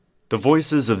The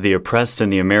voices of the oppressed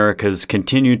in the Americas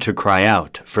continue to cry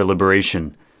out for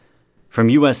liberation. From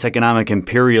U.S. economic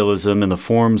imperialism in the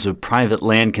forms of private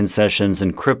land concessions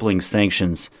and crippling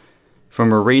sanctions,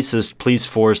 from a racist police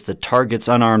force that targets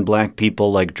unarmed black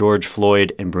people like George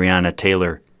Floyd and Breonna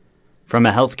Taylor, from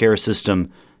a healthcare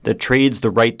system that trades the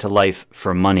right to life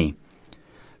for money,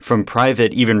 from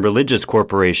private, even religious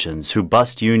corporations who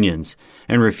bust unions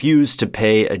and refuse to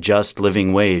pay a just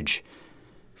living wage,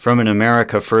 from an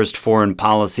America First foreign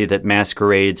policy that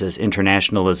masquerades as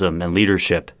internationalism and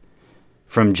leadership,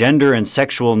 from gender and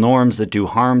sexual norms that do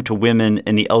harm to women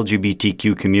in the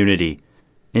LGBTQ community,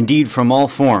 indeed from all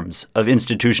forms of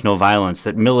institutional violence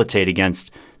that militate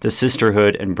against the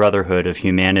sisterhood and brotherhood of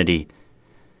humanity,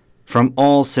 from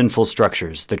all sinful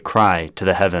structures that cry to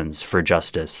the heavens for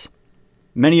justice.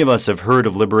 Many of us have heard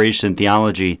of liberation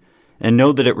theology and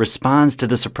know that it responds to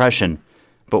this oppression.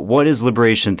 But what is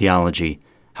liberation theology?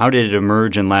 How did it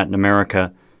emerge in Latin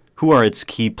America? Who are its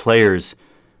key players?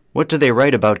 What do they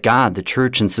write about God, the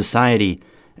church, and society?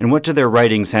 And what do their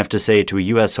writings have to say to a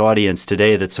U.S. audience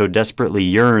today that so desperately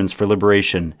yearns for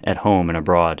liberation at home and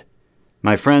abroad?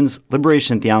 My friends,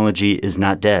 liberation theology is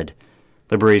not dead.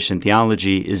 Liberation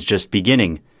theology is just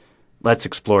beginning. Let's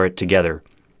explore it together.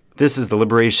 This is the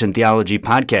Liberation Theology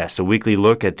Podcast, a weekly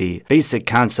look at the basic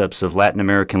concepts of Latin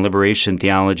American liberation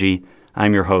theology.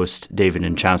 I'm your host, David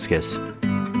Inchauskis.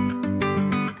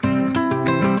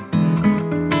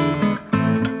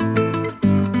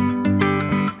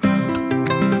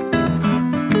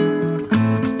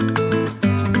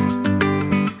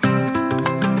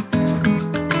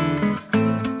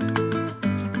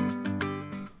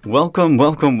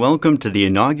 Welcome to the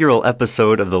inaugural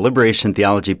episode of the Liberation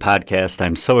Theology Podcast.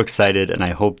 I'm so excited, and I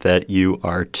hope that you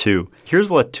are too. Here's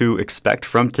what to expect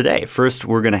from today. First,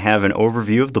 we're going to have an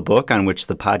overview of the book on which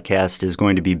the podcast is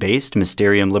going to be based,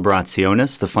 Mysterium,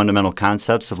 liberationis, the fundamental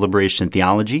concepts of liberation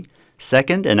theology.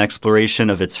 Second, an exploration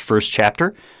of its first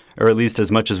chapter, or at least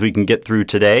as much as we can get through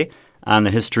today, on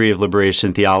the history of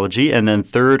liberation theology. And then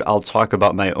third, I'll talk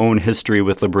about my own history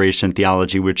with liberation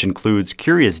theology, which includes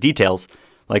curious details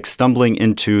like stumbling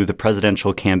into the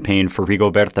presidential campaign for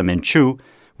Rigoberta Menchú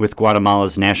with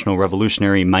Guatemala's National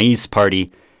Revolutionary Maíz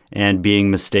Party and being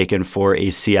mistaken for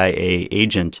a CIA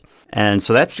agent. And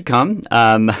so that's to come.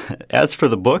 As for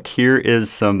the book, here is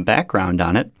some background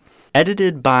on it.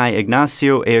 Edited by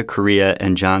Ignacio Ellacuría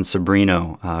and Jon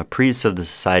Sobrino, priests of the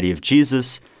Society of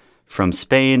Jesus from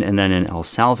Spain and then in El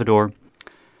Salvador.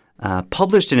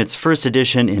 Published in its first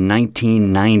edition in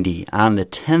 1990 on the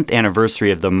 10th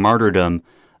anniversary of the martyrdom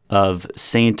of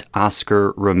Saint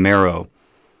Oscar Romero,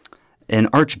 an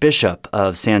archbishop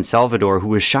of San Salvador who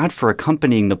was shot for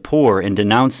accompanying the poor and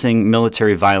denouncing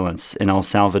military violence in El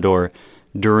Salvador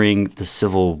during the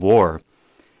Civil War.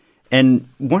 And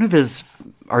one of his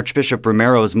Archbishop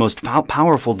Romero's most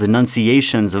powerful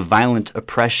denunciations of violent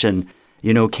oppression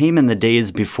came in the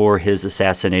days before his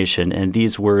assassination, and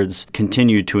these words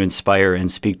continue to inspire and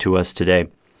speak to us today.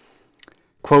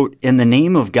 Quote, "In the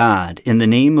name of God, in the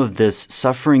name of this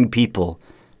suffering people,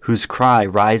 whose cry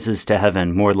rises to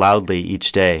heaven more loudly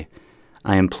each day,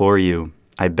 I implore you,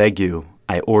 I beg you,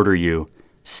 I order you,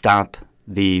 stop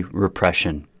the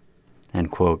repression."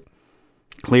 End quote.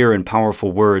 Clear and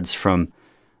powerful words from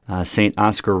St.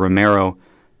 Oscar Romero,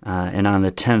 and on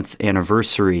the 10th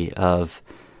anniversary of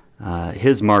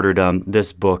his martyrdom,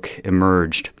 this book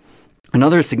emerged.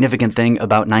 Another significant thing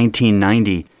about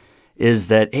 1990 is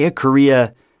that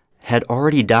Ellacuría had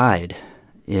already died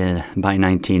by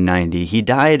 1990. He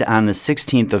died on the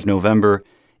 16th of November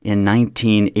in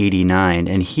 1989,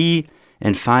 and he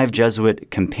and 5 Jesuit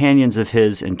companions of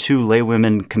his and 2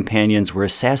 laywomen companions were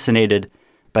assassinated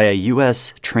by a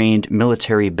U.S.-trained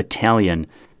military battalion,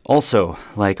 also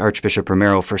like Archbishop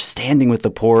Romero, for standing with the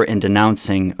poor and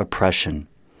denouncing oppression.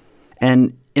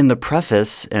 And in the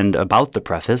preface, and about the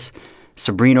preface,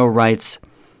 Sobrino writes,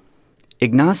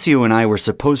 "Ignacio and I were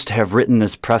supposed to have written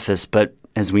this preface, but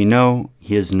as we know,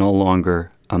 he is no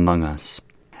longer among us."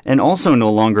 And also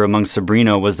no longer among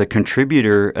Sobrino was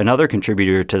another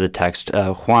contributor to the text,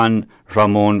 Juan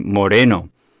Ramón Moreno,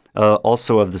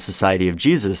 also of the Society of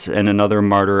Jesus and another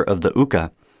martyr of the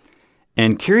UCA.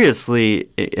 And curiously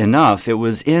enough, it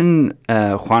was in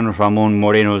Juan Ramón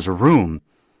Moreno's room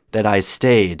that I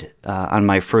stayed on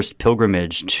my first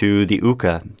pilgrimage to the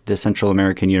UCA, the Central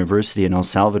American University in El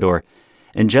Salvador.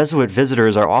 And Jesuit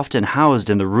visitors are often housed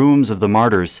in the rooms of the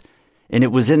martyrs. And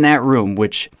it was in that room,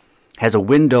 which has a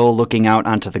window looking out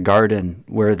onto the garden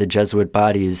where the Jesuit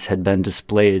bodies had been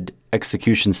displayed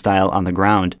execution style on the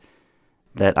ground,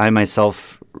 that I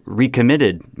myself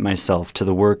recommitted myself to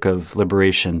the work of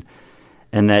liberation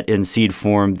and that in seed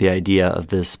form the idea of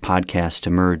this podcast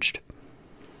emerged.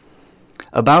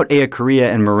 About Ellacuría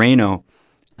and Moreno,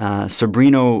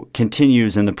 Sobrino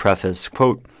continues in the preface,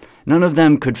 quote, "None of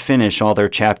them could finish all their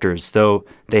chapters, though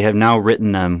they have now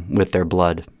written them with their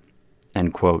blood,"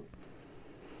 end quote.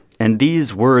 And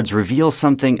these words reveal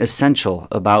something essential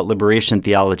about liberation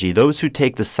theology. Those who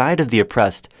take the side of the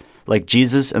oppressed, like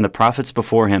Jesus and the prophets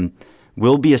before him,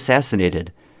 will be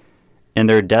assassinated, and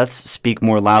their deaths speak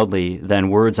more loudly than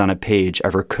words on a page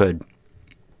ever could.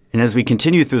 And as we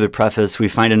continue through the preface, we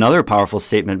find another powerful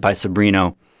statement by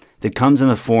Sobrino that comes in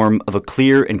the form of a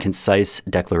clear and concise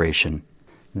declaration.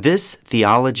 This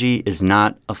theology is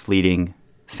not a fleeting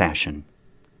fashion.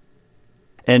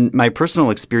 And my personal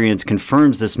experience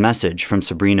confirms this message from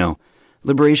Sobrino.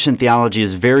 Liberation theology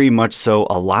is very much so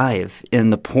alive in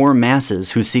the poor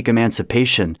masses who seek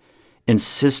emancipation, in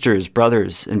sisters,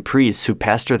 brothers, and priests who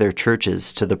pastor their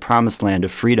churches to the promised land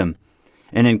of freedom,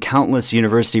 and in countless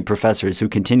university professors who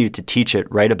continue to teach it,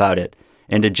 write about it,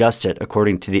 and adjust it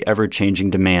according to the ever-changing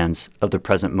demands of the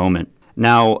present moment.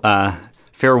 Now,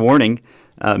 fair warning,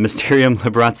 Mysterium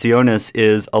liberationis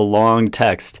is a long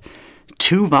text.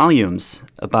 2 volumes,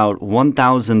 about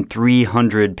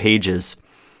 1,300 pages,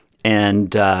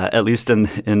 and at least in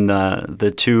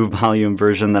the 2-volume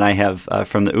version that I have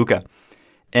from the UCA.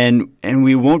 And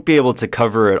we won't be able to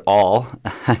cover it all,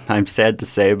 I'm sad to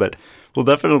say, but we'll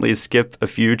definitely skip a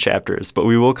few chapters, but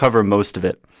we will cover most of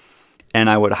it. And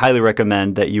I would highly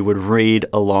recommend that you would read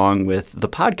along with the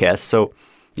podcast. So,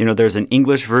 there's an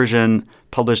English version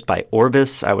published by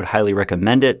Orbis. I would highly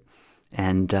recommend it.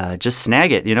 And just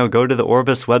snag it. Go to the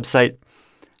Orbis website,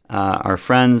 our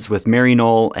friends with Mary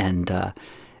Knoll, and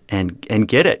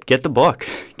get it. Get the book.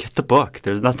 Get the book.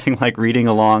 There's nothing like reading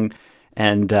along,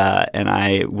 and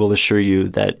I will assure you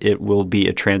that it will be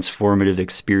a transformative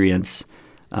experience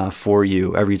for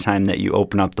you every time that you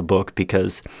open up the book,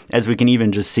 because as we can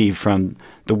even just see from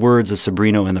the words of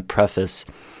Sobrino in the preface,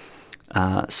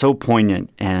 so poignant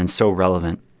and so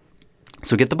relevant.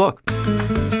 So get the book.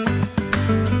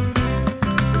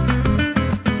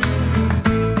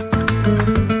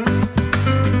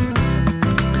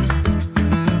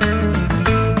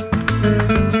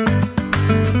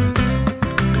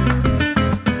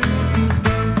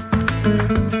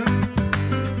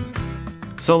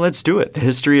 So let's do it. The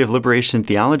History of Liberation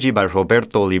Theology by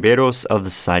Roberto Oliveros of the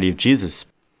Society of Jesus.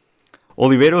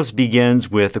 Oliveros begins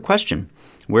with a question.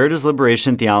 Where does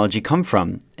liberation theology come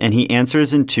from? And he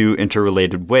answers in 2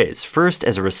 interrelated ways. First,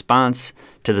 as a response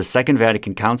to the Second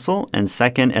Vatican Council, and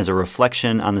second, as a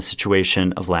reflection on the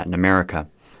situation of Latin America.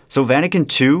 So Vatican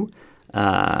II,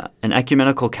 an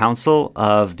ecumenical council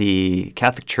of the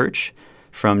Catholic Church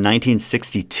from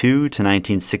 1962 to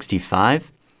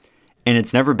 1965, and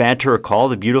it's never bad to recall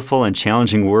the beautiful and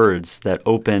challenging words that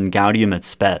open Gaudium et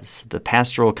Spes, the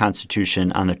pastoral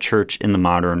constitution on the church in the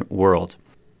modern world.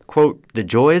 Quote, "The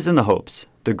joys and the hopes,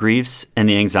 the griefs and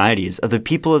the anxieties of the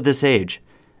people of this age,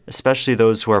 especially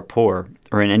those who are poor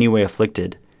or in any way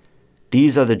afflicted,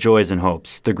 these are the joys and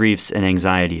hopes, the griefs and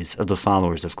anxieties of the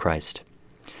followers of Christ.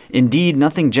 Indeed,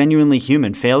 nothing genuinely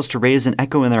human fails to raise an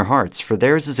echo in their hearts, for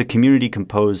theirs is a community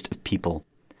composed of people.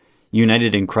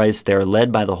 United in Christ, they are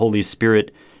led by the Holy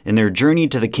Spirit in their journey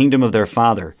to the kingdom of their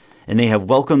Father, and they have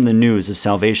welcomed the news of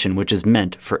salvation which is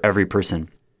meant for every person.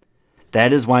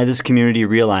 That is why this community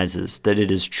realizes that it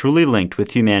is truly linked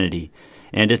with humanity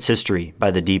and its history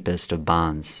by the deepest of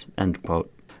bonds." End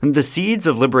quote. And the seeds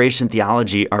of liberation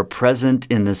theology are present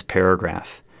in this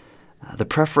paragraph. The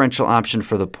preferential option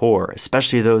for the poor,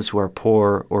 especially those who are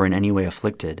poor or in any way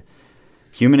afflicted.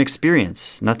 Human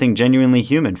experience, nothing genuinely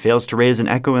human, fails to raise an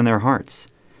echo in their hearts.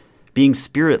 Being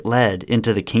Spirit-led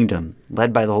into the kingdom,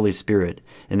 led by the Holy Spirit,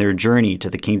 in their journey to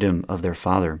the kingdom of their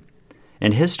Father.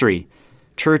 And history,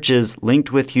 church is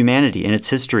linked with humanity and its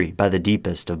history by the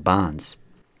deepest of bonds.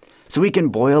 So we can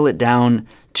boil it down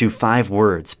to 5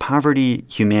 words: poverty,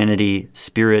 humanity,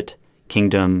 spirit,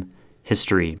 kingdom,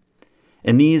 history.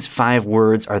 And these 5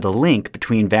 words are the link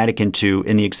between Vatican II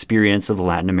and the experience of the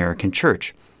Latin American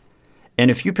church. And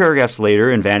a few paragraphs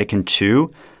later in Vatican II,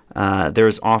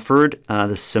 there's offered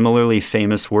the similarly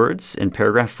famous words in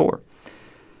paragraph 4.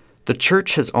 The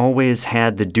Church has always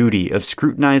had the duty of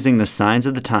scrutinizing the signs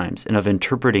of the times and of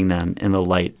interpreting them in the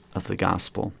light of the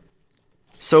gospel.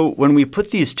 So when we put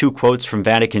these 2 quotes from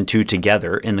Vatican II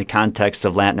together in the context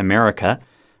of Latin America,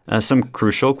 some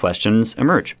crucial questions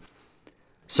emerge.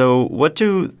 So what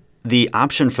do the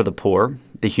option for the poor,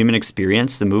 the human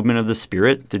experience, the movement of the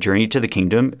Spirit, the journey to the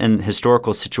kingdom, and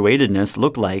historical situatedness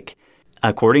look like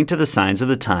according to the signs of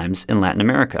the times in Latin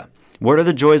America? What are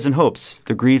the joys and hopes,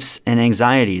 the griefs and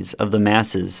anxieties of the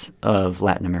masses of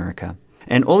Latin America?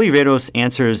 And Oliveros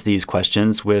answers these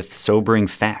questions with sobering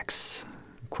facts.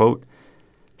 Quote,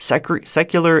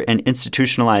 secular and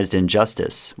institutionalized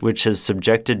injustice, which has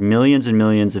subjected millions and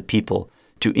millions of people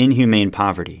to inhumane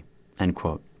poverty, end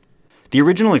quote. The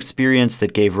original experience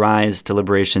that gave rise to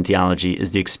liberation theology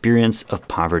is the experience of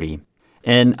poverty.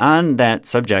 And on that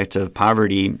subject of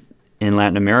poverty in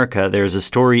Latin America, there's a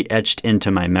story etched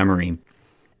into my memory.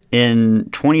 In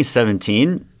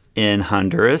 2017, in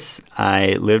Honduras,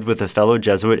 I lived with a fellow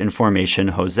Jesuit in formation,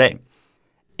 Jose.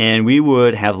 And we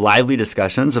would have lively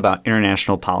discussions about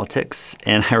international politics.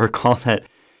 And I recall that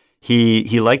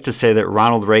he liked to say that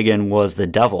Ronald Reagan was the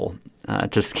devil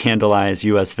to scandalize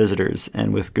U.S. visitors,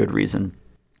 and with good reason.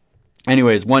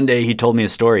 Anyways, one day he told me a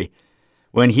story.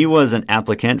 When he was an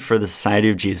applicant for the Society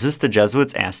of Jesus, the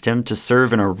Jesuits asked him to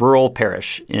serve in a rural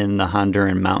parish in the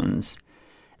Honduran mountains.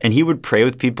 And he would pray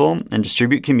with people and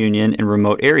distribute communion in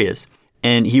remote areas.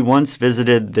 And he once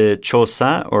visited the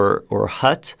choza, or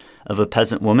hut, of a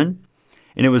peasant woman,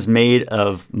 and it was made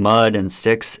of mud and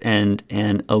sticks and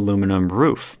an aluminum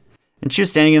roof. And she was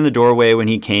standing in the doorway when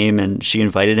he came, and she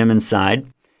invited him inside.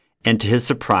 And to his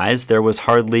surprise, there was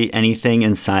hardly anything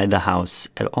inside the house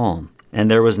at all. And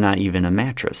there was not even a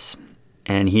mattress.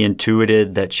 And he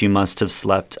intuited that she must have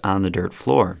slept on the dirt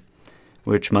floor,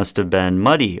 which must have been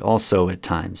muddy also at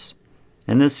times.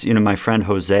 And this, my friend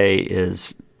Jose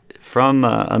is from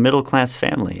a middle-class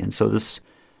family. And so this,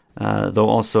 though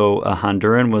also a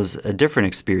Honduran, was a different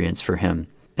experience for him.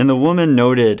 And the woman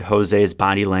noted Jose's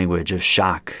body language of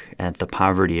shock at the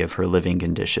poverty of her living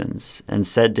conditions and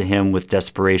said to him with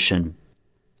desperation,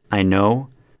 "I know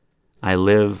I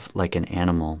live like an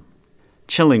animal."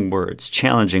 Chilling words,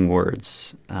 challenging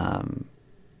words.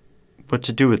 What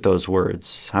to do with those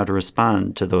words, how to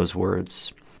respond to those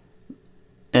words.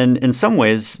 And in some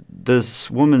ways, this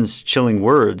woman's chilling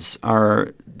words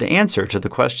are the answer to the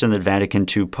question that Vatican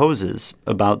II poses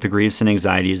about the griefs and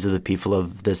anxieties of the people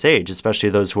of this age, especially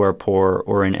those who are poor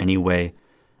or in any way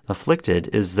afflicted,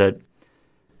 is that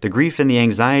the grief and the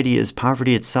anxiety is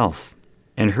poverty itself.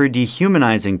 And her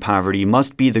dehumanizing poverty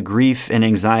must be the grief and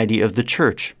anxiety of the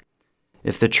Church,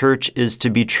 if the Church is to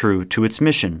be true to its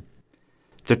mission.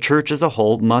 The Church as a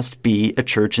whole must be a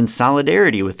church in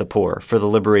solidarity with the poor for the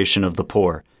liberation of the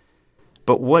poor.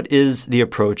 But what is the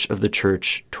approach of the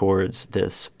Church towards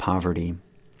this poverty?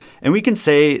 And we can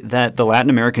say that the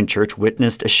Latin American Church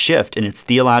witnessed a shift in its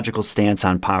theological stance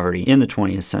on poverty in the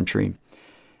 20th century.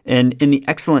 And in the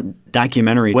excellent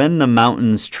documentary, When the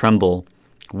Mountains Tremble,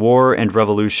 War and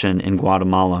Revolution in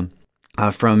Guatemala,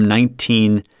 from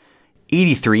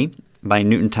 1983 by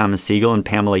Newton Thomas Siegel and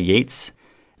Pamela Yates,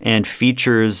 and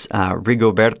features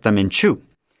Rigoberta Menchú.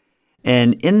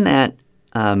 And in that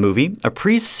movie, a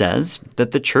priest says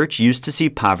that the Church used to see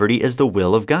poverty as the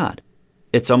will of God.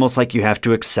 It's almost like you have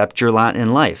to accept your lot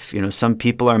in life. Some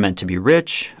people are meant to be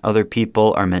rich, other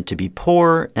people are meant to be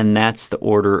poor, and that's the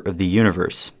order of the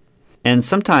universe. And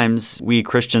sometimes we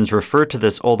Christians refer to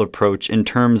this old approach in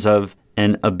terms of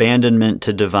an abandonment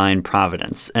to divine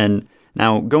providence. And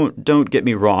now, don't get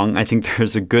me wrong, I think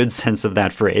there's a good sense of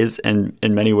that phrase, and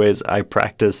in many ways I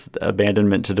practice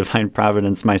abandonment to divine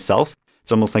providence myself.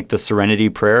 It's almost like the serenity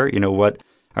prayer. What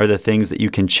are the things that you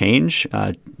can change?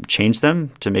 Change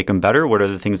them to make them better. What are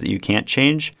the things that you can't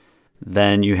change?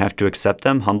 Then you have to accept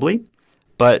them humbly.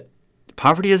 But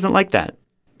poverty isn't like that.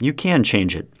 You can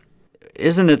change it.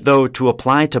 Isn't it, though, to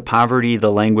apply to poverty the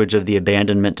language of the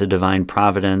abandonment to divine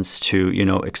providence, to,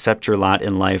 accept your lot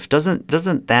in life? Doesn't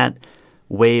that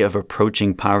way of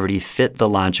approaching poverty fit the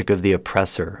logic of the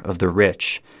oppressor, of the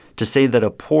rich, to say that a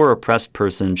poor oppressed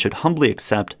person should humbly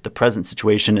accept the present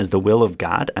situation as the will of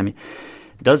God? I mean,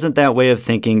 doesn't that way of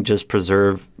thinking just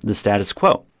preserve the status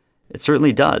quo? It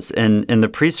certainly does. And the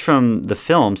priest from the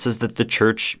film says that the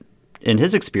Church, in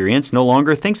his experience, no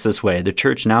longer thinks this way. The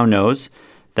Church now knows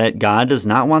that God does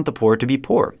not want the poor to be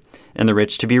poor and the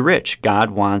rich to be rich.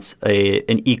 God wants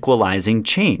an equalizing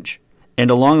change. And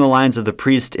along the lines of the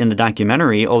priest in the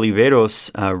documentary,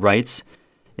 Oliveros writes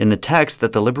in the text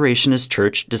that the Liberationist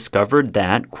Church discovered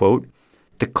that, quote,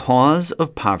 "the cause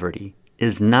of poverty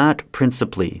is not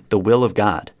principally the will of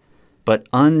God, but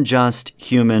unjust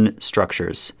human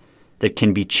structures that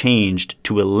can be changed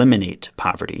to eliminate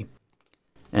poverty,"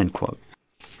 end quote.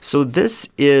 So this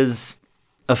is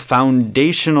a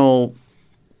foundational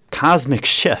cosmic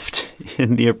shift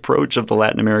in the approach of the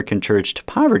Latin American Church to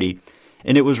poverty.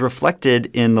 And it was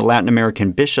reflected in the Latin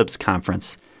American Bishops'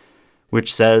 Conference,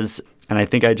 which says, and I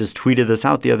think I just tweeted this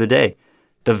out the other day,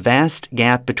 "the vast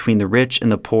gap between the rich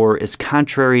and the poor is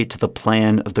contrary to the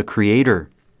plan of the Creator."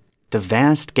 The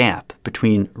vast gap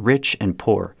between rich and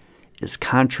poor is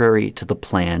contrary to the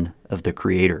plan of the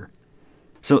Creator.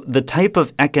 So the type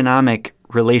of economic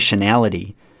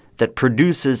relationality that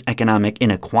produces economic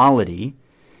inequality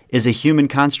is a human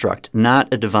construct,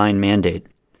 not a divine mandate.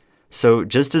 So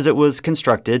just as it was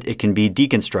constructed, it can be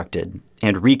deconstructed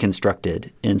and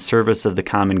reconstructed in service of the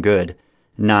common good,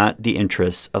 not the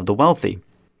interests of the wealthy.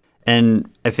 And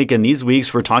I think in these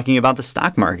weeks, we're talking about the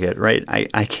stock market, right?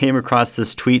 I came across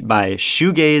this tweet by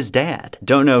Shoegay's dad.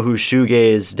 Don't know who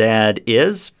Shoegay's dad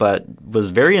is, but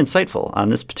was very insightful on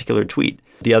this particular tweet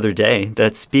the other day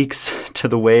that speaks to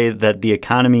the way that the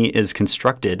economy is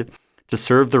constructed to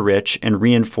serve the rich and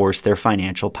reinforce their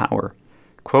financial power.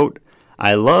 Quote,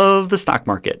 "I love the stock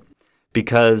market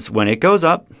because when it goes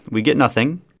up, we get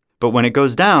nothing, but when it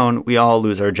goes down, we all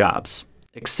lose our jobs,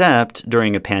 except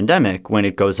during a pandemic when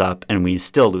it goes up and we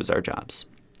still lose our jobs."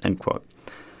 End quote.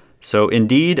 So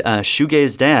indeed,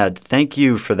 Shoegay's dad, thank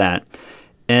you for that.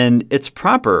 And it's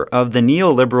proper of the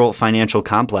neoliberal financial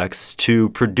complex to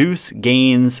produce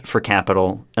gains for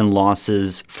capital and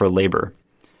losses for labor.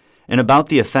 And about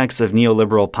the effects of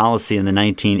neoliberal policy in the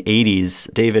 1980s,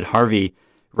 David Harvey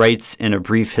writes in A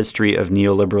Brief History of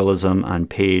Neoliberalism on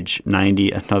page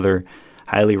 90, another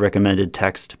highly recommended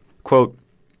text, quote,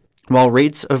 "While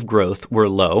rates of growth were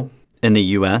low in the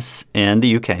U.S. and the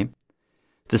U.K.,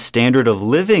 the standard of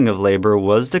living of labor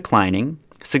was declining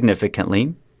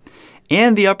significantly,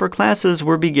 and the upper classes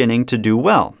were beginning to do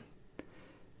well."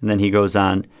 And then he goes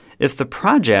on, "If the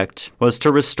project was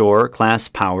to restore class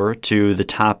power to the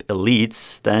top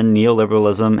elites, then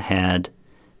neoliberalism had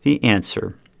the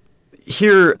answer."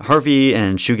 Here, Harvey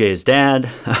and Shoegay's dad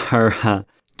are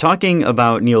talking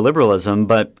about neoliberalism,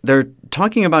 but they're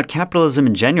talking about capitalism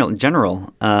in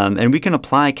general. And we can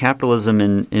apply capitalism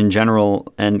in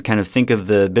general and kind of think of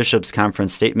the Bishops'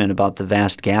 Conference statement about the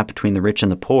vast gap between the rich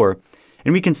and the poor.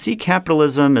 And we can see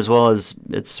capitalism, as well as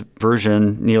its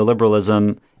version,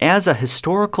 neoliberalism, as a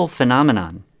historical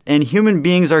phenomenon. And human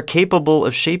beings are capable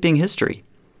of shaping history.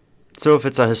 So if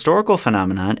it's a historical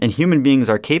phenomenon and human beings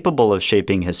are capable of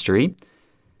shaping history,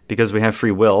 because we have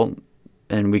free will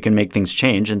and we can make things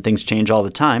change, and things change all the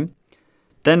time,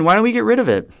 then why don't we get rid of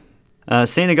it?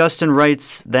 St. Augustine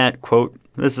writes that, quote,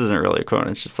 this isn't really a quote,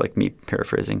 it's just like me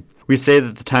paraphrasing. "We say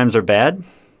that the times are bad,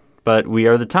 but we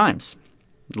are the times.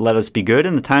 Let us be good,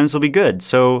 and the times will be good.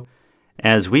 So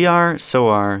as we are, so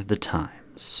are the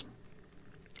times."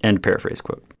 End paraphrase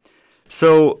quote.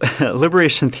 So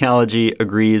liberation theology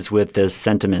agrees with this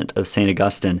sentiment of St.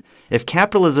 Augustine. If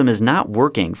capitalism is not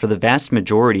working for the vast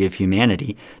majority of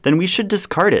humanity, then we should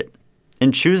discard it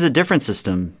and choose a different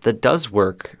system that does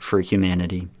work for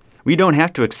humanity. We don't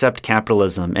have to accept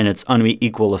capitalism and its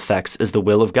unequal effects as the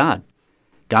will of God.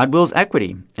 God wills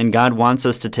equity, and God wants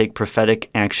us to take prophetic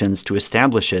actions to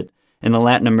establish it. And the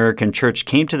Latin American church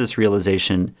came to this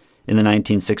realization in the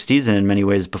 1960s and in many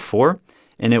ways before,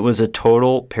 and it was a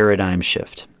total paradigm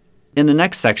shift. In the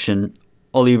next section,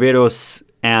 Oliveros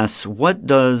asks, what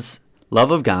does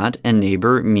love of God and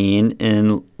neighbor mean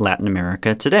in Latin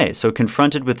America today? So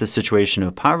confronted with the situation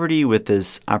of poverty, with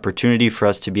this opportunity for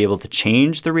us to be able to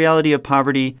change the reality of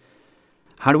poverty,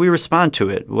 how do we respond to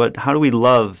it? How do we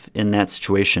love in that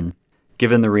situation,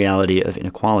 given the reality of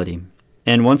inequality?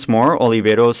 And once more,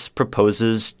 Oliveros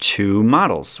proposes two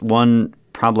models, one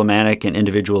problematic and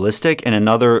individualistic, and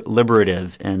another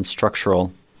liberative and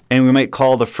structural. And we might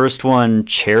call the first one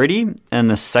charity and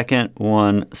the second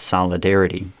one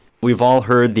solidarity. We've all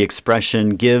heard the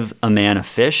expression, give a man a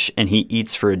fish and he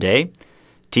eats for a day.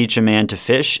 Teach a man to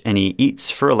fish, and he eats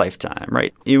for a lifetime,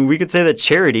 right? We could say that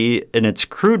charity, in its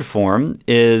crude form,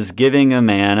 is giving a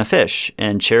man a fish,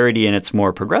 and charity in its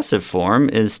more progressive form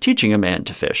is teaching a man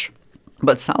to fish.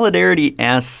 But solidarity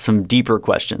asks some deeper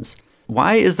questions.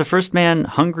 Why is the first man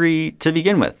hungry to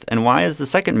begin with? And why does the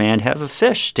second man have a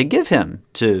fish to give him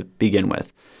to begin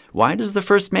with? Why does the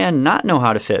first man not know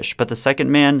how to fish, but the second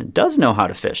man does know how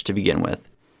to fish to begin with?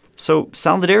 So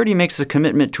solidarity makes a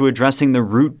commitment to addressing the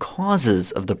root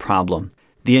causes of the problem,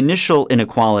 the initial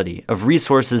inequality of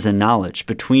resources and knowledge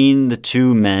between the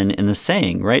two men in the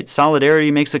saying, right? Solidarity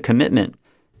makes a commitment,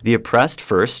 the oppressed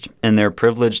first and their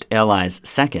privileged allies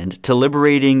second, to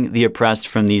liberating the oppressed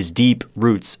from these deep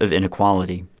roots of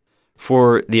inequality.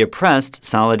 For the oppressed,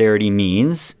 solidarity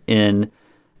means, in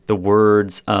the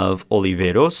words of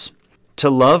Oliveros, to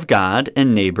love God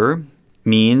and neighbor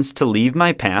means to leave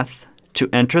my path, to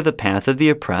enter the path of the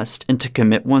oppressed, and to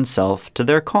commit oneself to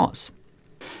their cause.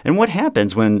 And what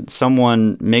happens when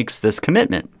someone makes this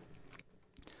commitment?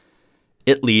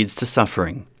 It leads to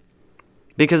suffering.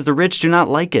 Because the rich do not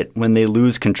like it when they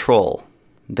lose control.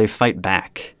 They fight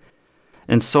back.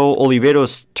 And so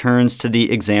Oliveros turns to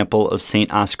the example of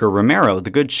St. Oscar Romero, the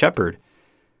Good Shepherd.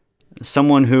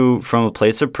 someone who, from a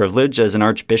place of privilege as an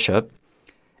archbishop,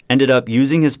 ended up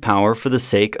using his power for the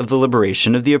sake of the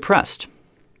liberation of the oppressed.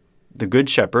 The Good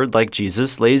Shepherd, like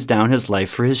Jesus, lays down his life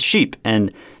for his sheep,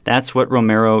 and that's what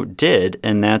Romero did,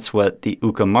 and that's what the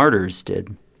Uca martyrs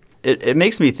did. It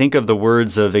makes me think of the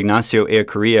words of Ignacio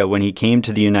Ellacuría when he came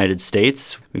to the United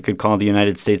States. We could call the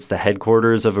United States the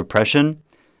headquarters of oppression,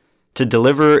 to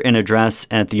deliver an address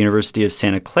at the University of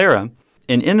Santa Clara.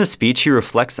 And in the speech, he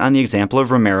reflects on the example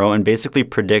of Romero and basically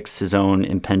predicts his own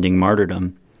impending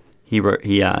martyrdom. He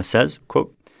says,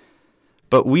 quote,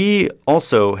 "But we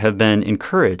also have been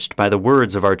encouraged by the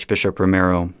words of Archbishop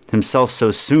Romero, himself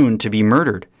so soon to be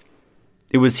murdered.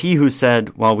 It was he who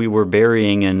said, while we were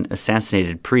burying an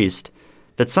assassinated priest,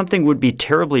 that something would be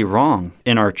terribly wrong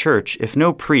in our church if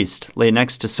no priest lay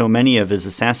next to so many of his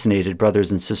assassinated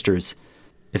brothers and sisters.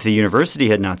 If the university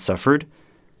had not suffered,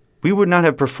 we would not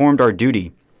have performed our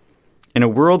duty. In a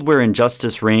world where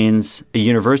injustice reigns, a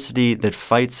university that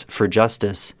fights for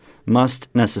justice must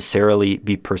necessarily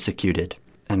be persecuted,"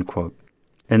 end quote.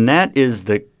 And that is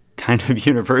the kind of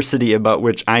university about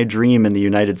which I dream in the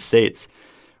United States.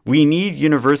 We need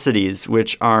universities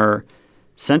which are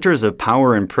centers of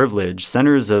power and privilege,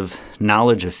 centers of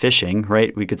knowledge of fishing,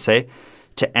 right, we could say,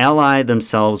 to ally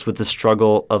themselves with the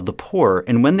struggle of the poor.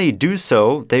 And when they do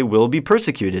so, they will be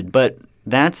persecuted. But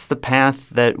that's the path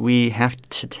that we have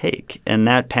to take, and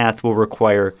that path will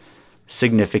require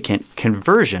significant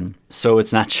conversion. So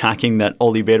it's not shocking that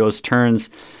Oliveros turns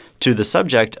to the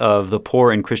subject of the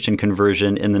poor and Christian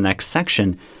conversion in the next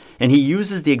section, and he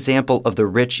uses the example of the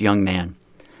rich young man,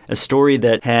 a story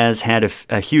that has had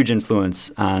a huge influence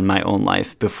on my own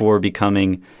life before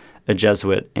becoming a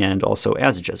Jesuit and also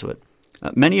as a Jesuit.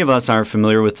 Many of us are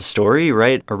familiar with the story,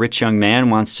 right? A rich young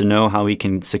man wants to know how he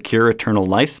can secure eternal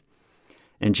life,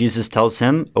 and Jesus tells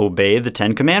him, "Obey the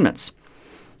 10 Commandments."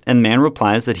 And the man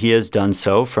replies that he has done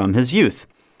so from his youth.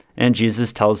 And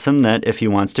Jesus tells him that if he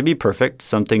wants to be perfect,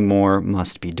 something more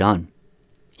must be done.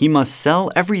 He must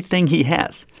sell everything he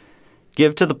has,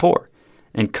 give to the poor,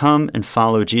 and come and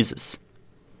follow Jesus.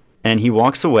 And he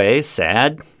walks away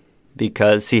sad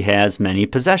because he has many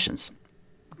possessions.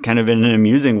 Kind of in an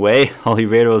amusing way,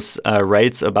 Oliveros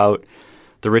writes about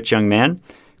the rich young man,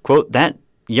 quote, "That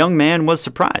young man was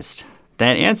surprised.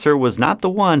 That answer was not the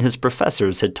one his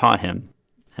professors had taught him,"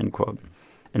 end quote.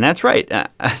 And that's right.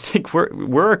 I think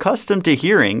we're accustomed to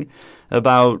hearing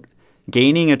about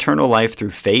gaining eternal life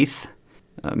through faith,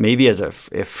 maybe as a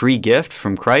free gift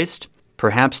from Christ,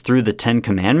 perhaps through the 10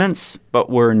 Commandments, but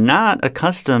we're not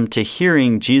accustomed to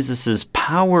hearing Jesus'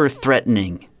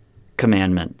 power-threatening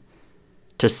commandment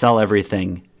to sell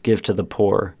everything, give to the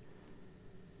poor,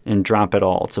 and drop it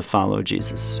all to follow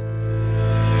Jesus.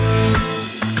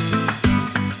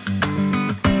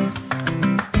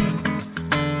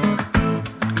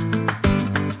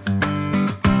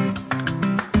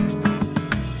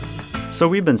 So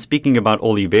we've been speaking about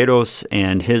Oliveros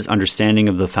and his understanding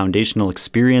of the foundational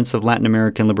experience of Latin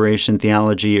American liberation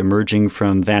theology emerging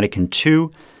from Vatican II,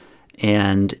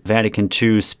 and Vatican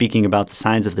II speaking about the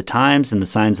signs of the times and the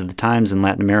signs of the times in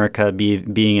Latin America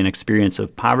being an experience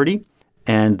of poverty,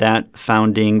 and that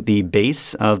founding the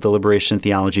base of the liberation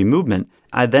theology movement.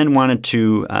 I then wanted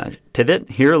to pivot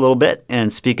here a little bit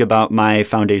and speak about my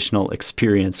foundational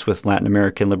experience with Latin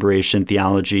American liberation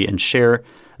theology and share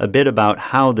a bit about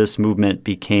how this movement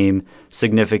became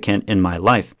significant in my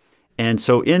life. And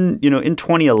so in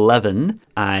 2011,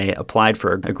 I applied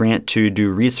for a grant to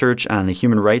do research on the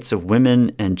human rights of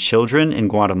women and children in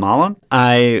Guatemala.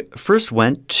 I first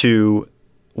went to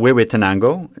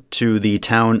Huehuetenango, to the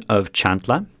town of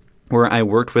Chantla, where I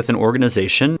worked with an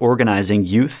organization organizing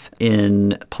youth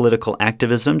in political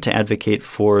activism to advocate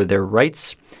for their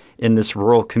rights in this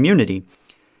rural community.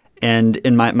 And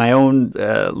in my own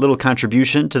little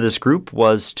contribution to this group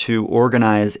was to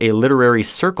organize a literary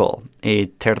circle, a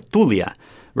tertulia,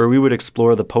 where we would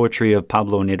explore the poetry of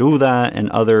Pablo Neruda and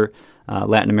other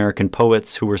Latin American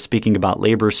poets who were speaking about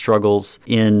labor struggles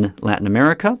in Latin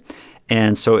America.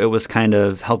 And so it was kind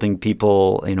of helping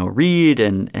people, read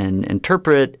and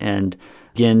interpret and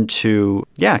begin to,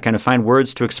 kind of find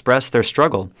words to express their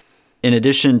struggle. In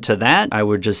addition to that, I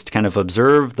would just kind of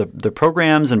observe the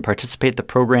programs and participate in the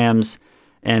programs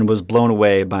and was blown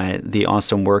away by the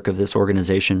awesome work of this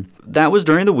organization. That was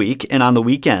during the week, and on the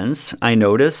weekends, I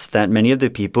noticed that many of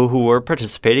the people who were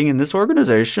participating in this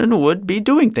organization would be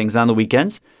doing things on the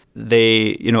weekends.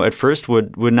 They, at first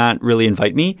would not really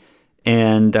invite me,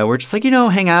 and we're just like,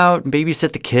 hang out,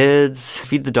 babysit the kids,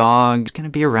 feed the dog, just kind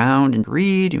of be around and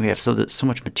read. We have so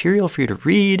much material for you to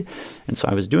read, and so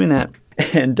I was doing that.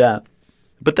 And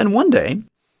but then one day,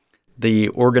 the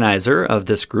organizer of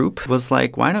this group was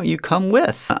like, why don't you come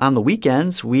with? On the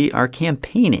weekends, we are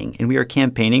campaigning, and we are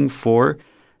campaigning for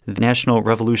the National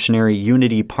Revolutionary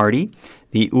Unity Party,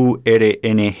 the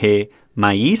URNG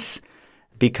Maíz,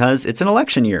 because it's an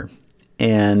election year.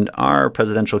 And our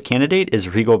presidential candidate is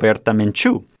Rigoberta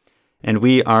Menchú. And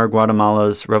we are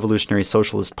Guatemala's Revolutionary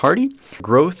Socialist Party.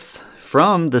 Growth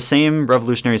from the same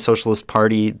Revolutionary Socialist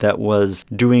Party that was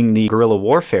doing the guerrilla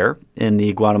warfare in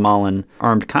the Guatemalan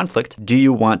armed conflict. Do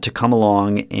you want to come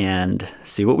along and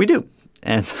see what we do?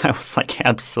 And I was like,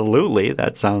 absolutely.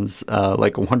 That sounds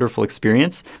like a wonderful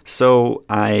experience. So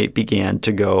I began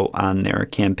to go on their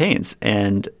campaigns.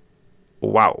 And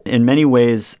wow, in many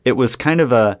ways, it was kind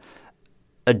of a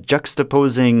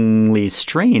juxtaposingly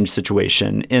strange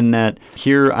situation in that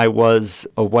here I was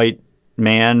a white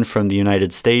man from the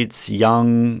United States,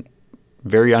 young,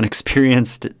 very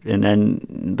unexperienced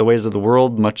in the ways of the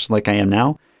world, much like I am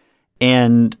now.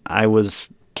 And I was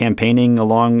campaigning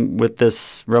along with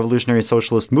this revolutionary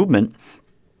socialist movement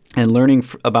and learning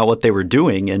about what they were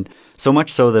doing. And so much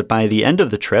so that by the end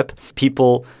of the trip,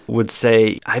 people would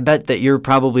say, I bet that you're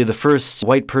probably the first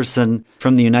white person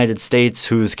from the United States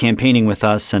who's campaigning with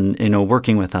us and,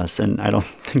 working with us. And I don't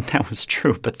think that was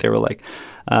true, but they were like,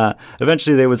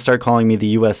 eventually they would start calling me the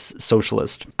U.S.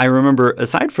 socialist. I remember,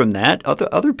 aside from that,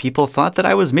 other people thought that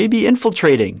I was maybe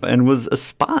infiltrating and was a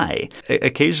spy.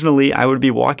 Occasionally, I would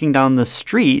be walking down the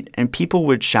street and people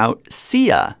would shout,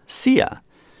 Sia, Sia.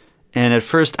 And at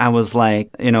first I was like,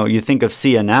 you think of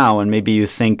Sia now and maybe you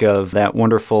think of that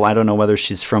wonderful, I don't know whether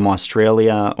she's from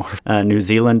Australia or New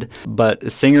Zealand,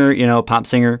 but singer, pop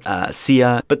singer,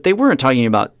 Sia. But they weren't talking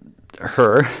about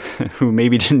her, who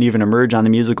maybe didn't even emerge on the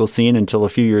musical scene until a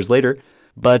few years later.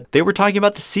 But they were talking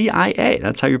about the CIA.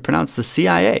 That's how you pronounce the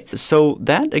CIA. So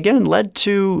that, again, led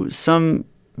to some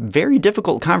very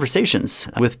difficult conversations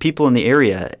with people in the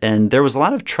area, and there was a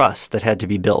lot of trust that had to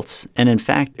be built. And in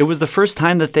fact, it was the first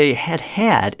time that they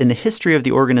had in the history of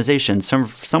the organization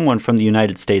someone from the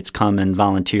United States come and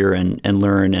volunteer and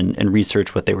learn and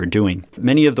research what they were doing.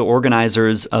 Many of the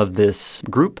organizers of this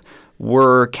group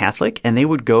were Catholic, and they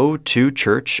would go to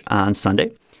church on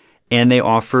Sunday. And they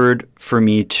offered for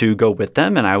me to go with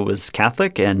them, and I was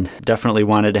Catholic and definitely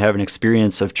wanted to have an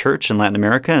experience of church in Latin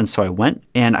America, and so I went.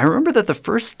 And I remember that the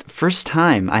first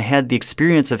time I had the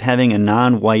experience of having a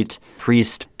non-white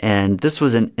priest, and this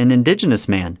was an indigenous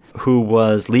man who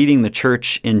was leading the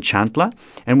church in Chantla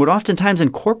and would oftentimes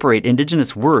incorporate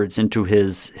indigenous words into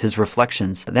his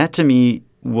reflections. That to me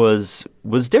was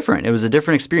different. It was a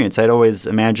different experience. I'd always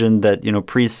imagined that,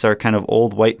 priests are kind of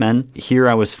old white men. Here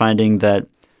I was finding that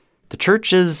the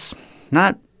church is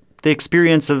not the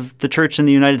experience of the church in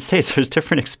the United States. There's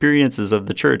different experiences of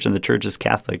the church, and the church is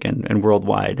Catholic and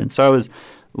worldwide. And so I was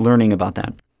learning about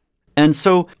that. And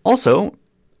so also,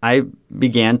 I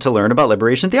began to learn about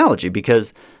liberation theology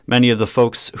because many of the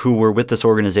folks who were with this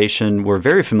organization were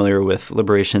very familiar with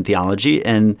liberation theology,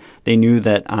 and they knew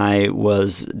that I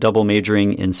was double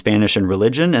majoring in Spanish and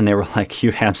religion, and they were like,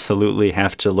 you absolutely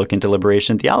have to look into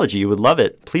liberation theology. You would love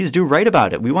it. Please do write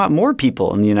about it. We want more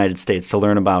people in the United States to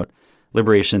learn about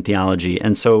liberation theology.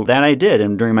 And so that I did.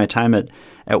 And during my time at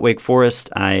Wake Forest,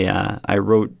 I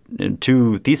wrote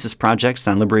 2 thesis projects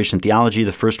on liberation theology.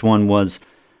 The first one was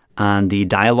on the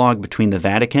dialogue between the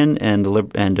Vatican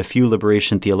and a few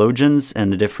liberation theologians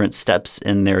and the different steps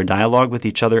in their dialogue with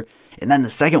each other. And then the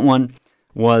second one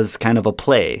was kind of a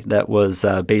play that was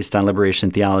based on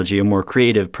liberation theology, a more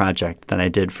creative project that I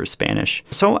did for Spanish.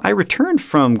 So I returned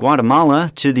from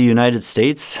Guatemala to the United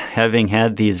States, having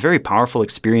had these very powerful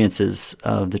experiences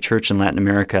of the church in Latin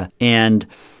America and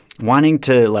wanting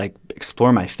to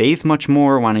explore my faith much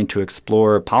more, wanting to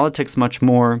explore politics much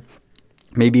more,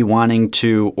 maybe wanting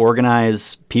to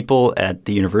organize people at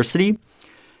the university.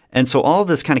 And so all of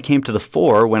this kind of came to the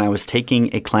fore when I was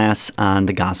taking a class on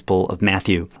the Gospel of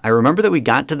Matthew. I remember that we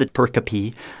got to the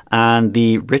pericope on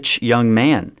the rich young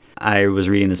man. I was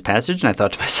reading this passage and I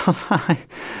thought to myself,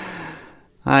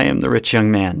 I am the rich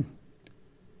young man.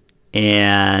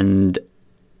 And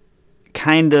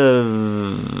kind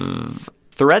of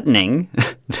threatening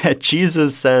that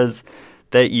Jesus says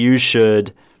that you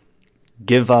should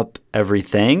give up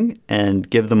everything and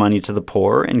give the money to the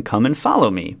poor and come and follow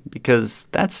me, because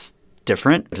that's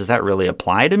different. Does that really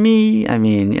apply to me? I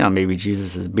mean, maybe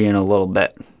Jesus is being a little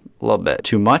bit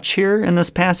too much here in this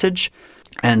passage.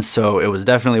 And so it was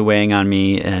definitely weighing on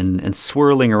me and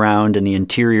swirling around in the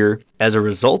interior. As a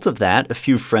result of that, a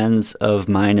few friends of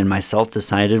mine and myself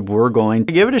decided we're going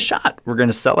to give it a shot. We're going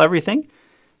to sell everything,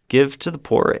 give to the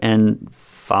poor, and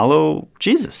follow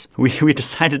Jesus. We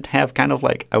decided to have kind of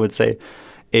I would say,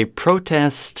 a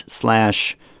protest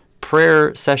 /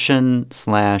 prayer session /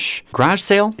 garage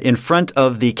sale in front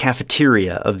of the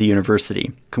cafeteria of the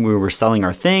university. We were selling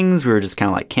our things. We were just kind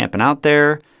of like camping out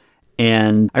there.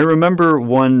 And I remember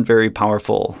one very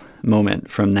powerful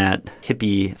moment from that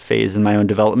hippie phase in my own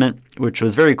development, which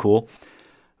was very cool,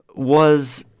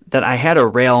 was that I had a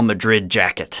Real Madrid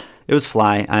jacket. It was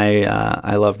fly.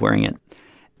 I loved wearing it.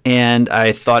 And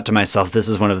I thought to myself, this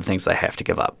is one of the things I have to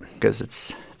give up because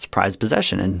it's prized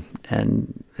possession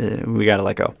and we got to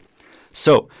let go.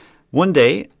 So one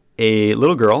day, a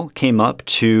little girl came up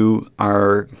to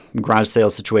our garage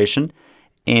sale situation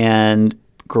and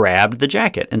grabbed the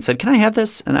jacket and said, "Can I have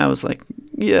this?" And I was like,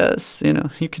 "Yes,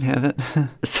 you can have it."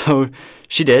 So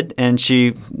she did, and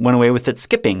she went away with it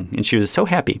skipping, and she was so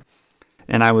happy.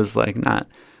 And I was like, not.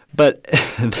 But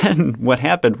then what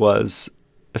happened was,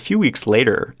 a few weeks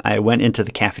later, I went into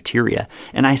the cafeteria,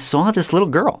 and I saw this little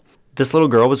girl. This little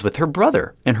girl was with her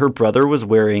brother, and her brother was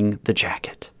wearing the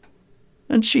jacket.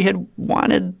 And she had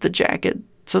wanted the jacket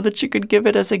so that she could give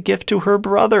it as a gift to her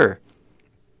brother.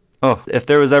 Oh, if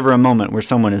there was ever a moment where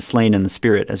someone is slain in the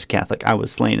spirit as a Catholic, I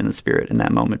was slain in the spirit in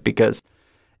that moment, because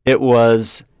it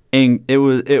was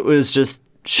just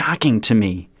shocking to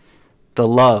me, the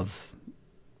love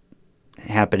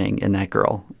happening in that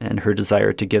girl and her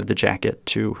desire to give the jacket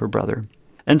to her brother.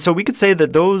 And so we could say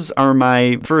that those are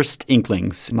my first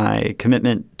inklings, my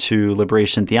commitment to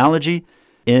liberation theology,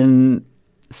 in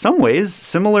some ways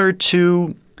similar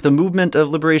to the movement of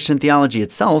liberation theology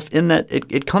itself, in that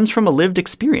it comes from a lived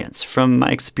experience, from my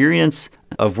experience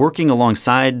of working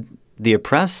alongside the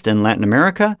oppressed in Latin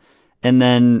America, and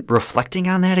then reflecting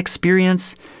on that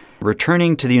experience,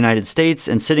 returning to the United States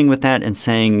and sitting with that and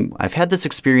saying, I've had this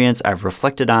experience, I've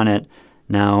reflected on it,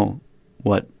 now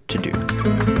what to do?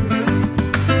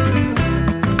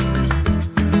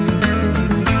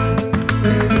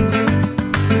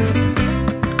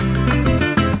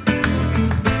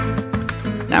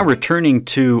 Now returning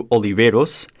to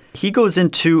Oliveros, he goes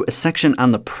into a section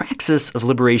on the praxis of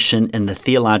liberation and the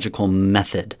theological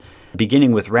method,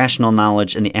 beginning with rational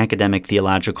knowledge and the academic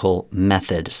theological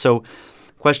method. So,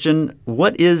 question,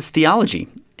 what is theology?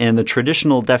 And the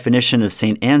traditional definition of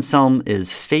St. Anselm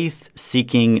is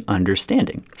faith-seeking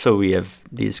understanding. So we have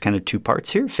these kind of two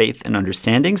parts here, faith and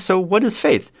understanding. So what is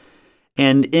faith?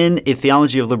 And in A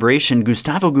Theology of Liberation,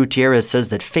 Gustavo Gutierrez says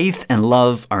that faith and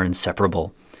love are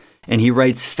inseparable. And he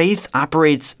writes, faith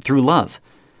operates through love.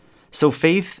 So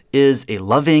faith is a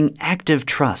loving, active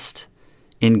trust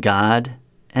in God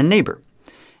and neighbor.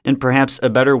 And perhaps a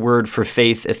better word for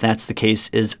faith, if that's the case,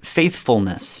 is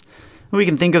faithfulness. We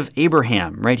can think of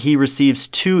Abraham, right? He receives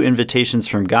 2 invitations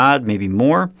from God, maybe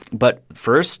more, but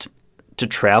first to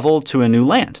travel to a new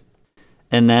land,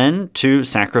 and then to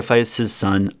sacrifice his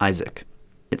son Isaac.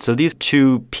 So these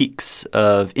 2 peaks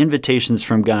of invitations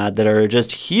from God that are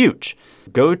just huge.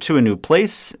 Go to a new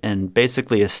place and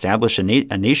basically establish a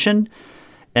nation.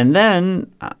 And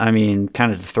then,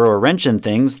 kind of to throw a wrench in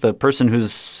things, the person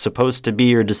who's supposed to be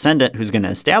your descendant who's going to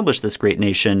establish this great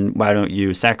nation, why don't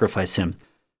you sacrifice him?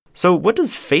 So what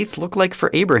does faith look like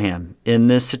for Abraham in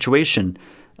this situation?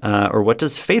 Or what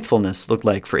does faithfulness look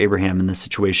like for Abraham in this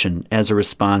situation as a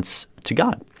response to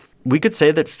God? We could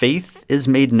say that faith is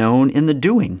made known in the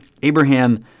doing.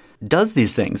 Abraham does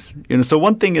these things. So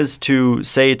one thing is to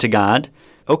say to God,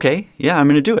 okay, yeah, I'm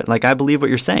going to do it. Like, I believe what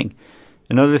you're saying.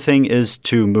 Another thing is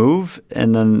to move,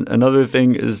 and then another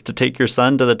thing is to take your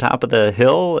son to the top of the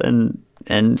hill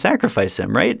and sacrifice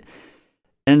him, right?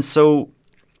 And so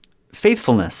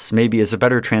faithfulness maybe is a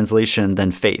better translation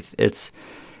than faith. It's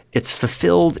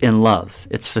fulfilled in love.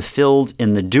 It's fulfilled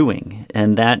in the doing,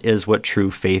 and that is what true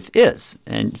faith is.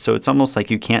 And so it's almost like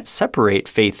you can't separate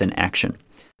faith and action.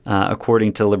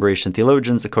 According to liberation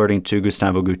theologians, according to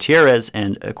Gustavo Gutierrez,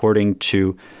 and according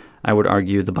to, I would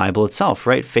argue, the Bible itself,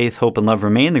 right? Faith, hope, and love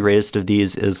remain. The greatest of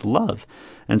these is love.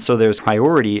 And so there's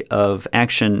priority of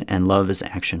action, and love is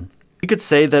action. You could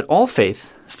say that all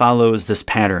faith follows this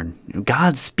pattern.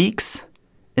 God speaks,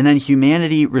 and then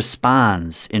humanity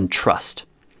responds in trust.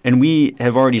 And we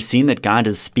have already seen that God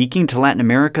is speaking to Latin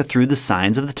America through the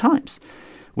signs of the times,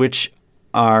 which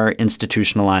are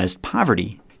institutionalized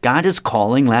poverty. God is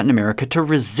calling Latin America to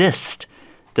resist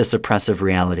this oppressive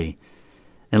reality.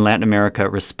 And Latin America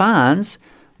responds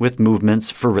with movements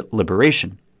for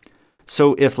liberation.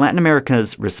 So if Latin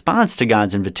America's response to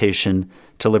God's invitation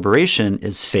to liberation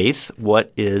is faith,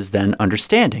 what is then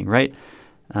understanding, right?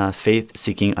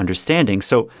 Faith-seeking understanding.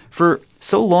 So for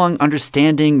so long,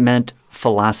 understanding meant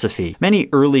philosophy. Many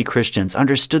early Christians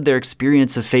understood their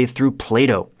experience of faith through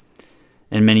Plato,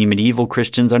 and many medieval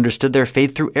Christians understood their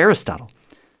faith through Aristotle.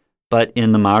 But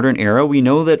in the modern era, we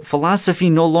know that philosophy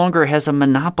no longer has a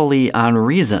monopoly on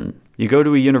reason. You go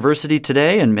to a university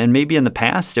today, and maybe in the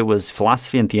past it was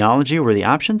philosophy and theology were the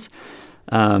options.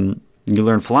 You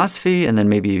learn philosophy, and then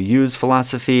maybe you use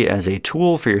philosophy as a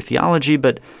tool for your theology.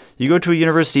 But you go to a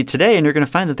university today, and you're going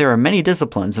to find that there are many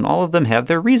disciplines, and all of them have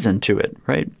their reason to it,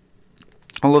 right?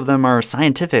 All of them are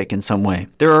scientific in some way.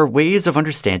 There are ways of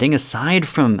understanding aside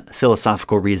from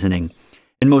philosophical reasoning.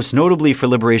 And most notably for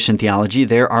liberation theology,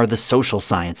 there are the social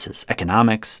sciences,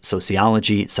 economics,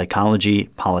 sociology, psychology,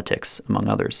 politics, among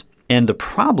others. And the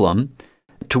problem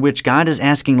to which God is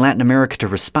asking Latin America to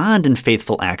respond in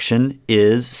faithful action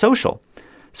is social.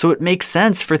 So it makes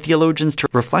sense for theologians to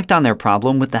reflect on their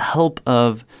problem with the help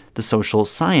of the social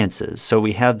sciences. So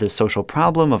we have this social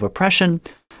problem of oppression.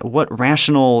 What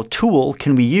rational tool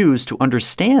can we use to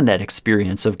understand that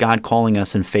experience of God calling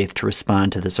us in faith to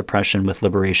respond to this oppression with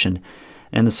liberation?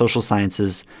 And the social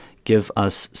sciences give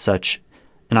us such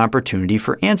an opportunity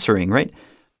for answering, right?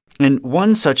 And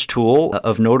one such tool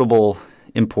of notable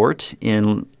import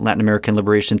in Latin American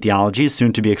liberation theology is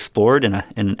soon to be explored in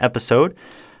an episode. A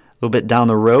little bit down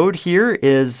the road here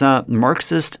is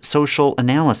Marxist social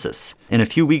analysis. In a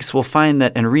few weeks, we'll find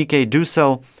that Enrique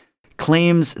Dussel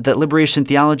claims that liberation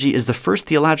theology is the first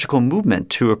theological movement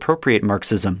to appropriate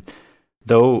Marxism,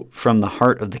 though from the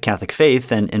heart of the Catholic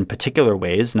faith and in particular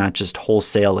ways, not just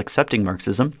wholesale accepting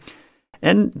Marxism.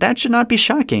 And that should not be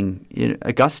shocking.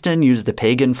 Augustine used the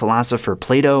pagan philosopher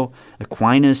Plato.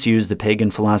 Aquinas used the pagan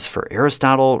philosopher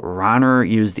Aristotle. Rahner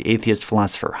used the atheist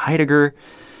philosopher Heidegger.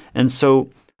 And so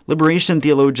liberation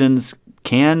theologians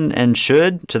can and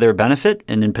should, to their benefit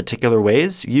and in particular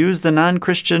ways, use the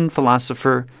non-Christian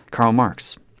philosopher Karl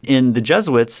Marx. In the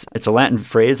Jesuits, it's a Latin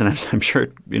phrase, and I'm sure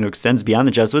it extends beyond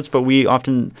the Jesuits, but we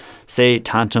often say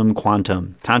tantum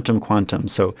quantum.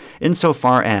 So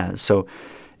insofar as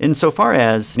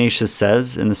Ignatius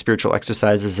says in the spiritual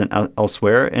exercises and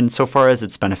elsewhere, insofar as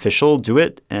it's beneficial, do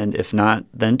it, and if not,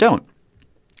 then don't.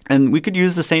 And we could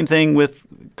use the same thing with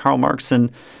Karl Marx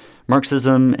and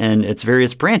Marxism and its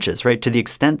various branches, right? To the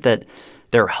extent that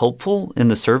they're helpful in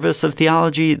the service of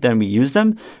theology, then we use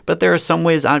them. But there are some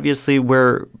ways, obviously,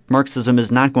 where Marxism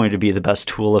is not going to be the best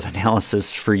tool of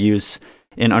analysis for use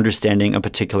in understanding a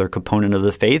particular component of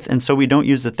the faith, and so we don't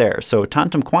use it there. So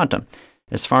tantum quantum.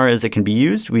 As far as it can be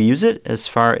used, we use it. As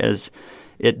far as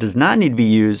it does not need to be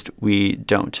used, we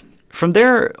don't. From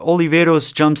there,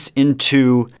 Oliveros jumps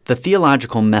into the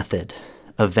theological method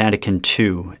of Vatican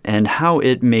II and how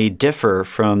it may differ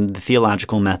from the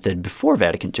theological method before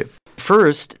Vatican II.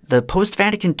 First, the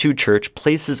post-Vatican II Church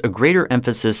places a greater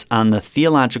emphasis on the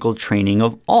theological training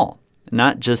of all,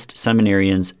 not just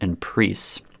seminarians and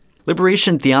priests.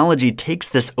 Liberation theology takes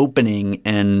this opening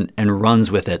and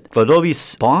runs with it.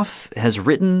 Clodovis Boff has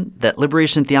written that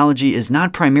liberation theology is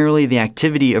not primarily the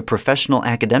activity of professional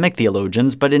academic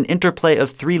theologians, but an interplay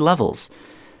of three levels.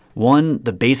 1,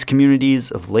 the base communities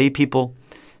of lay people.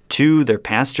 2, their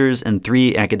pastors, and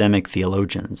 3, academic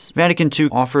theologians. Vatican II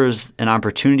offers an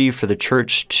opportunity for the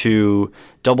Church to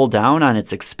double down on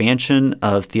its expansion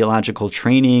of theological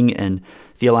training and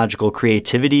theological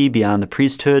creativity beyond the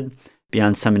priesthood,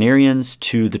 beyond seminarians,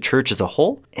 to the Church as a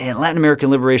whole. And Latin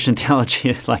American liberation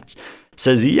theology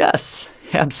says, yes,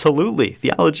 absolutely.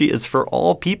 Theology is for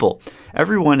all people.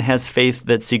 Everyone has faith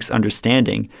that seeks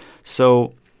understanding.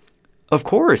 So, of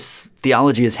course,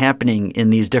 theology is happening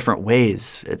in these different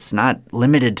ways. It's not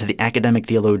limited to the academic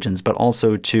theologians, but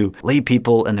also to lay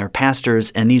people and their pastors,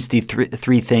 and these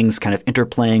three things kind of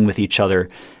interplaying with each other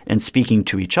and speaking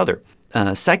to each other.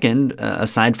 Second,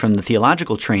 aside from the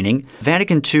theological training,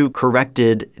 Vatican II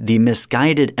corrected the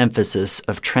misguided emphasis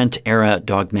of Trent-era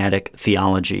dogmatic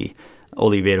theology,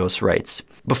 Oliveros writes.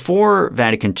 Before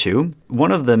Vatican II,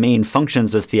 one of the main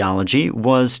functions of theology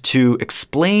was to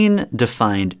explain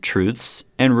defined truths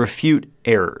and refute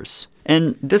errors.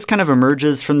 And this kind of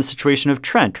emerges from the situation of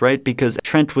Trent, right? Because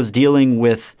Trent was dealing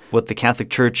with what the Catholic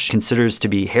Church considers to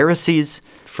be heresies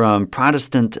from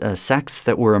Protestant sects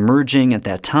that were emerging at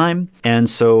that time. And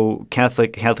so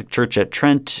Catholic Church at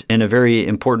Trent, in a very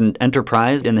important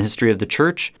enterprise in the history of the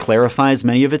Church, clarifies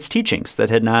many of its teachings that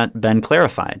had not been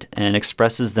clarified and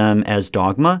expresses them as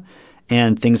dogma,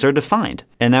 and things are defined.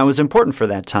 And that was important for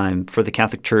that time, for the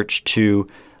Catholic Church to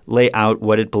lay out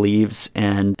what it believes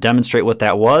and demonstrate what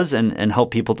that was and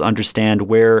help people to understand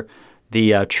where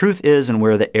the truth is and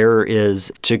where the error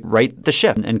is, to right the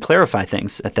ship and clarify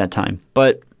things at that time.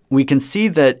 But we can see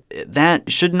that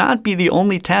that should not be the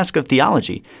only task of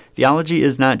theology. Theology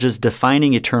is not just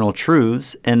defining eternal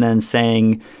truths and then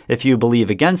saying, if you believe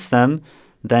against them,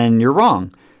 then you're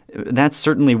wrong. That's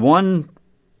certainly one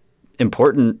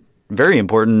important very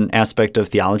important aspect of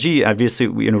theology. Obviously,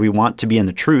 we want to be in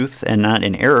the truth and not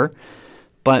in error,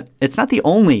 but it's not the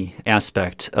only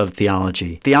aspect of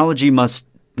theology. Theology must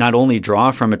not only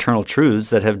draw from eternal truths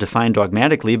that have defined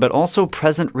dogmatically, but also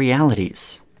present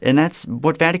realities. And that's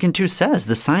what Vatican II says,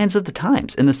 the signs of the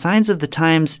times. And the signs of the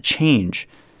times change.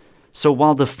 So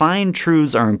while defined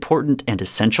truths are important and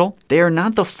essential, they are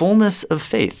not the fullness of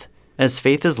faith, as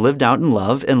faith is lived out in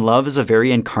love, and love is a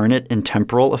very incarnate and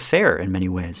temporal affair in many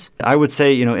ways. I would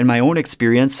say, in my own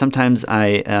experience, sometimes I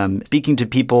am speaking to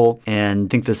people and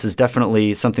think this is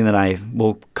definitely something that I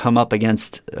will come up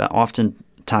against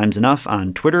oftentimes enough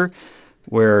on Twitter,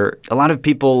 where a lot of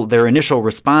people, their initial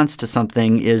response to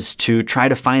something is to try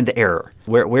to find the error.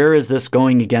 Where is this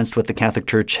going against what the Catholic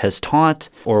Church has taught,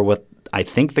 or what I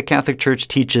think the Catholic Church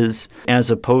teaches, as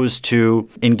opposed to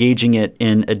engaging it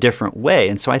in a different way?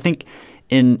 And so I think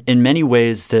in many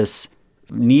ways, this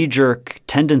knee-jerk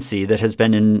tendency that has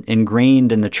been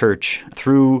ingrained in the Church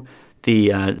through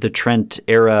the Trent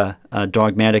era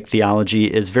dogmatic theology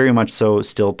is very much so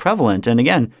still prevalent. And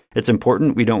again, it's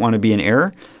important. We don't want to be in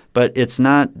error, but it's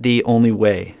not the only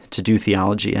way to do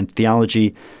theology. And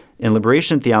theology, in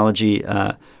liberation theology,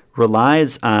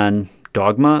 relies on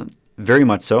dogma, very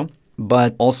much so,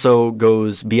 but also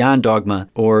goes beyond dogma,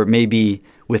 or maybe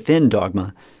within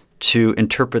dogma, to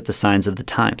interpret the signs of the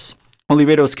times.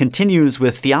 Oliveros continues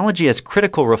with theology as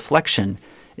critical reflection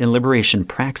in liberation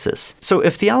praxis. So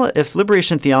if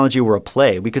liberation theology were a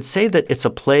play, we could say that it's a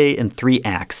play in 3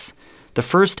 acts. The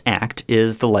first act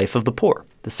is the life of the poor.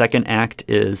 The second act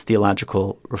is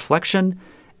theological reflection.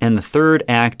 And the third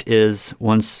act is,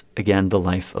 once again, the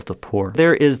life of the poor.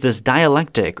 There is this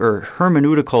dialectic or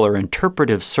hermeneutical or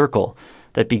interpretive circle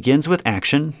that begins with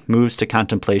action, moves to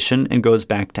contemplation, and goes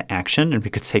back to action. And we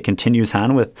could say continues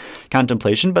on with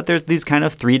contemplation, but there's these kind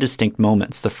of 3 distinct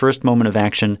moments. The first moment of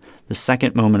action, the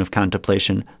second moment of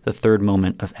contemplation, the third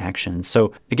moment of action.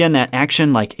 So again, that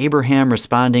action, like Abraham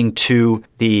responding to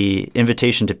the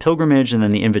invitation to pilgrimage and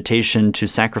then the invitation to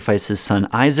sacrifice his son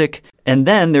Isaac. And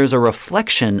then there's a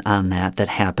reflection on that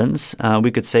happens.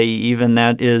 We could say even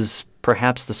that is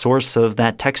perhaps the source of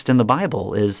that text in the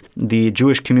Bible, is the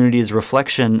Jewish community's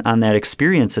reflection on that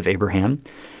experience of Abraham.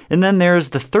 And then there's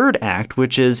the third act,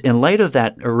 which is in light of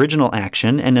that original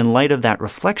action and in light of that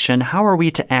reflection, how are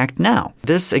we to act now?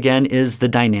 This, again, is the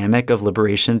dynamic of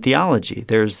liberation theology.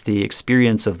 There's the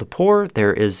experience of the poor.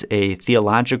 There is a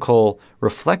theological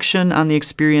reflection on the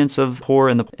experience of poor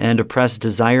and oppressed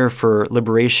desire for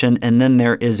liberation. And then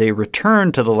there is a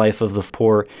return to the life of the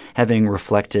poor, having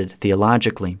reflected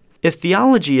theologically. If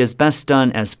theology is best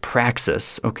done as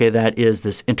praxis, that is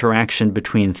this interaction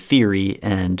between theory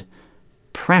and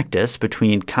practice,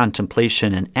 between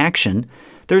contemplation and action,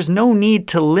 there's no need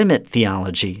to limit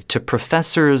theology to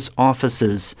professors'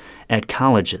 offices at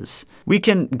colleges. We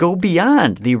can go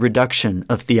beyond the reduction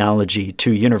of theology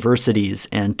to universities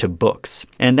and to books.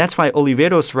 And that's why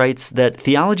Oliveros writes that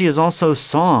theology is also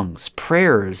songs,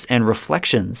 prayers, and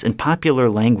reflections in popular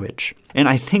language. And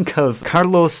I think of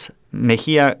Carlos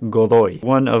Mejia Godoy,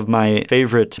 one of my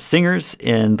favorite singers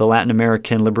in the Latin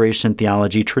American liberation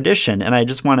theology tradition. And I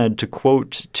just wanted to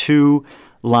quote 2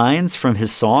 lines from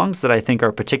his songs that I think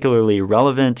are particularly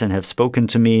relevant and have spoken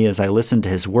to me as I listen to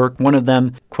his work. One of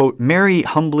them, quote, "Mary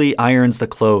humbly irons the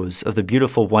clothes of the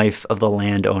beautiful wife of the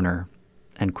landowner,"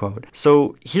 end quote.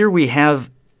 So here we have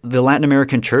the Latin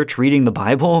American church reading the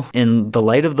Bible in the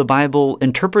light of the Bible,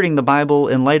 interpreting the Bible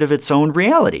in light of its own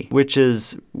reality, which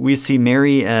is we see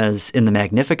Mary as in the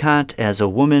Magnificat as a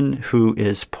woman who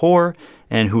is poor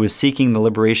and who is seeking the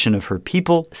liberation of her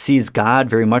people, sees God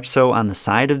very much so on the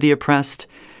side of the oppressed.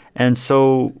 And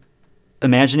so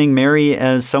imagining Mary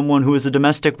as someone who is a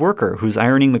domestic worker, who's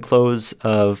ironing the clothes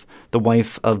of the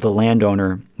wife of the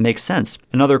landowner, makes sense.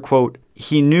 Another quote,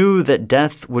 "He knew that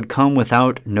death would come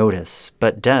without notice,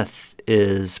 but death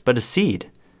is but a seed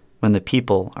when the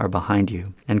people are behind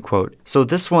you," end quote. So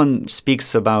this one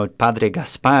speaks about Padre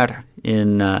Gaspar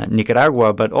in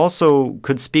Nicaragua, but also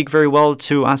could speak very well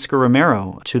to Oscar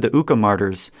Romero, to the Uca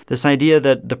martyrs. This idea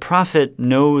that the prophet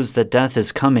knows that death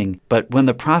is coming, but when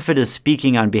the prophet is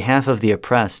speaking on behalf of the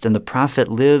oppressed, and the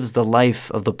prophet lives the life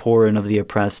of the poor and of the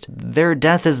oppressed, their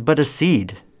death is but a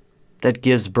seed that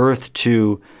gives birth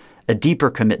to a deeper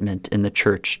commitment in the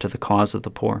church to the cause of the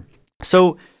poor.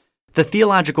 So the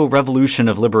theological revolution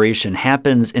of liberation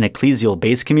happens in ecclesial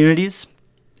base communities.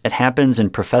 It happens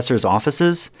in professors'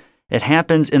 offices. It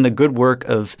happens in the good work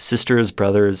of sisters,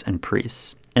 brothers, and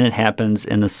priests. And it happens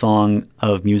in the song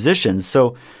of musicians.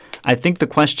 So I think the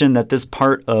question that this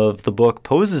part of the book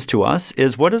poses to us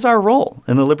is, what is our role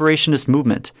in the liberationist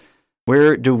movement?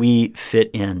 Where do we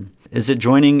fit in? Is it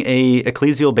joining a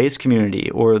ecclesial-based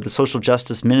community or the social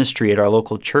justice ministry at our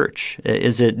local church?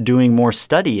 Is it doing more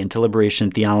study into liberation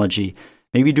theology?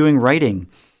 Maybe doing writing?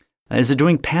 Is it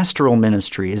doing pastoral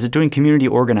ministry? Is it doing community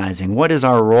organizing? What is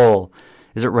our role?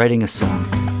 Is it writing a song?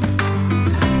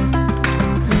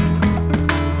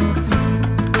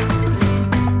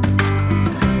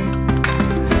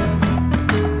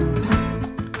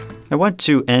 I want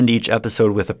to end each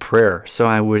episode with a prayer, so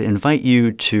I would invite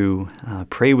you to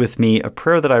pray with me a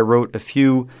prayer that I wrote a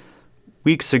few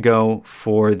weeks ago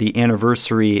for the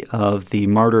anniversary of the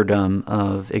martyrdom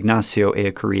of Ignacio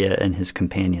Ellacuría and his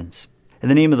companions. In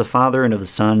the name of the Father, and of the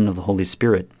Son, and of the Holy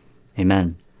Spirit.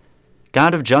 Amen.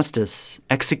 God of justice,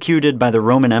 executed by the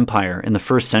Roman Empire in the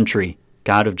 1st century.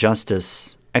 God of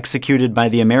justice, executed by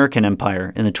the American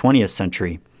Empire in the 20th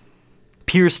century.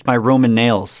 Pierced by Roman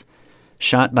nails,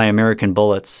 shot by American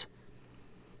bullets,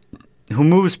 who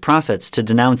moves prophets to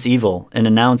denounce evil and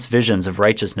announce visions of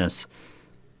righteousness,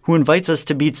 who invites us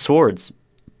to beat swords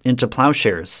into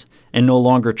plowshares and no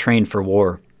longer train for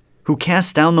war, who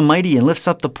casts down the mighty and lifts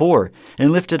up the poor,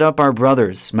 and lifted up our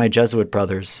brothers, my Jesuit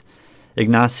brothers,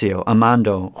 Ignacio,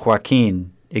 Amando,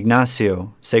 Joaquin,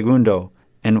 Ignacio, Segundo,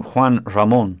 and Juan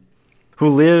Ramon, who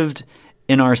lived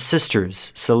in our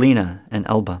sisters, Selena and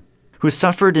Elba, who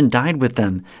suffered and died with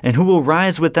them, and who will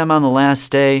rise with them on the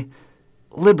last day.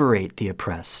 Liberate the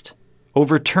oppressed,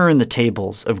 overturn the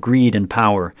tables of greed and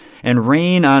power, and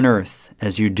reign on earth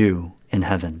as you do in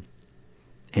heaven.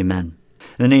 Amen.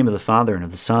 In the name of the Father, and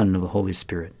of the Son, and of the Holy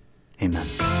Spirit. Amen.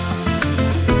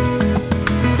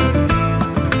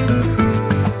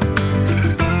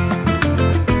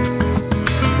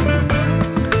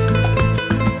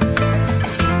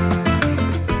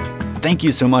 Thank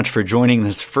you so much for joining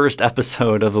this first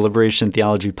episode of the Liberation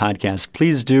Theology Podcast.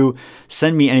 Please do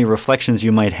send me any reflections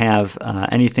you might have,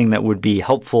 anything that would be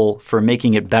helpful for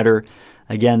making it better.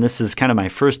 Again, this is kind of my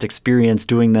first experience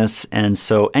doing this, and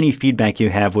so any feedback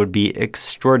you have would be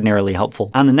extraordinarily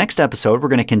helpful. On the next episode, we're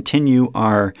going to continue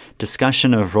our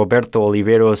discussion of Roberto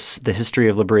Oliveros' The History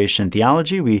of Liberation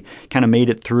Theology. We kind of made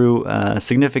it through a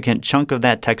significant chunk of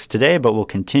that text today, but we'll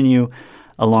continue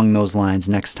along those lines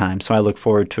next time. So I look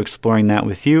forward to exploring that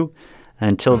with you.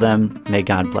 Until then, may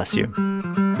God bless you.